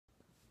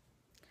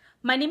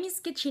My name is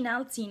Guesthshina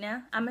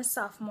Athena. I'm a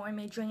sophomore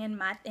majoring in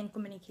math and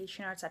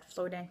communication arts at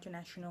Florida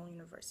International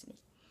University.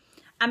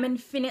 I'm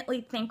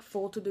infinitely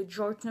thankful to the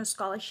George Snow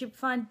Scholarship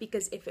Fund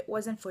because if it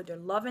wasn't for their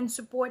love and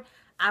support,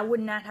 I would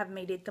not have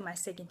made it to my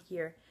second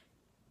year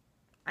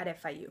at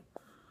FIU.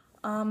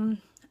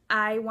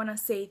 I want to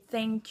say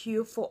thank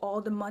you for all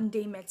the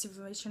Monday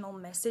motivational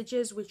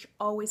messages, which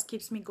always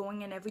keeps me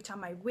going. And every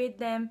time I read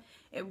them,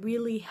 it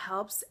really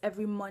helps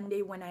every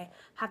Monday when I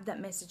have that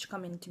message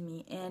coming to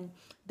me. And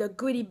the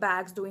goodie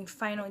bags during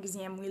final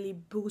exam really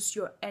boost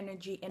your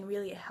energy and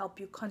really help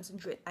you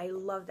concentrate. I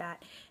love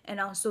that. And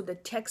also the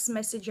text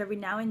message every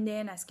now and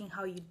then asking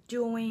how you're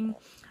doing.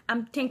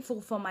 I'm thankful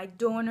for my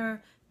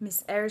donor,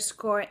 Miss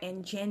Erscore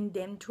and Jen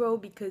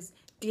Dentro, because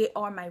they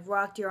are my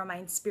rock, they are my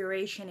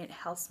inspiration. It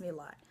helps me a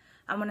lot.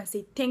 I want to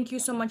say thank you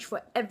so much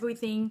for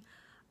everything.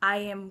 I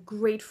am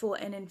grateful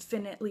and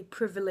infinitely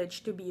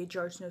privileged to be a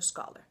George Snow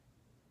Scholar.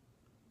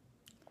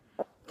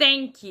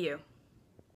 Thank you.